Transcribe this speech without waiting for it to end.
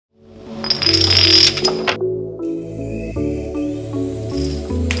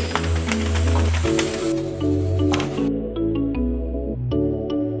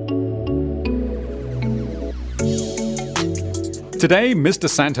Today, Mr.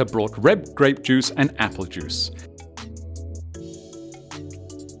 Santa brought red grape juice and apple juice.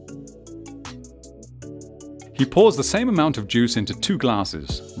 He pours the same amount of juice into 2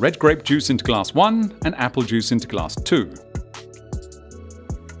 glasses, red grape juice into glass 1 and apple juice into glass 2.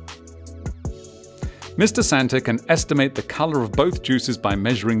 Mr. Santa can estimate the color of both juices by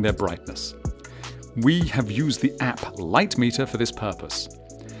measuring their brightness. We have used the app Lightmeter for this purpose.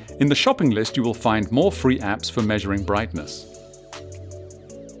 In the shopping list you will find more free apps for measuring brightness.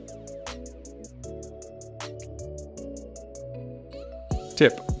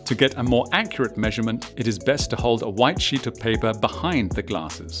 Tip: to get a more accurate measurement, it is best to hold a white sheet of paper behind the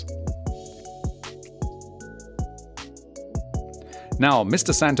glasses. Now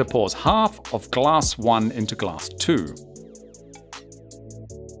Mr. Santa pours half of glass 1 into glass 2.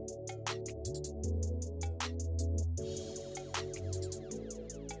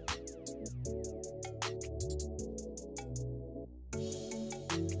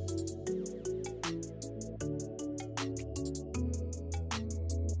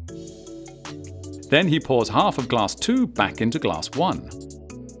 Then he pours half of glass 2 back into glass 1.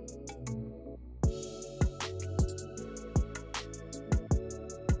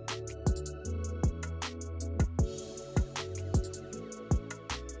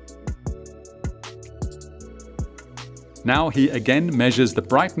 Now he again measures the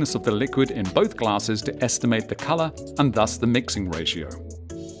brightness of the liquid in both glasses to estimate the color and thus the mixing ratio.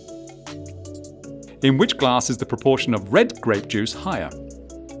 In which glass is the proportion of red grape juice higher?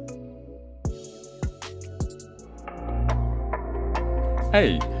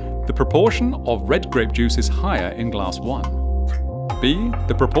 A. The proportion of red grape juice is higher in glass 1. B.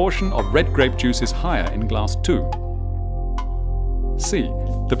 The proportion of red grape juice is higher in glass 2. C.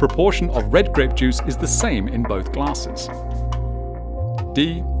 The proportion of red grape juice is the same in both glasses.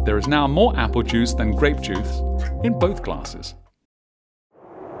 D. There is now more apple juice than grape juice in both glasses.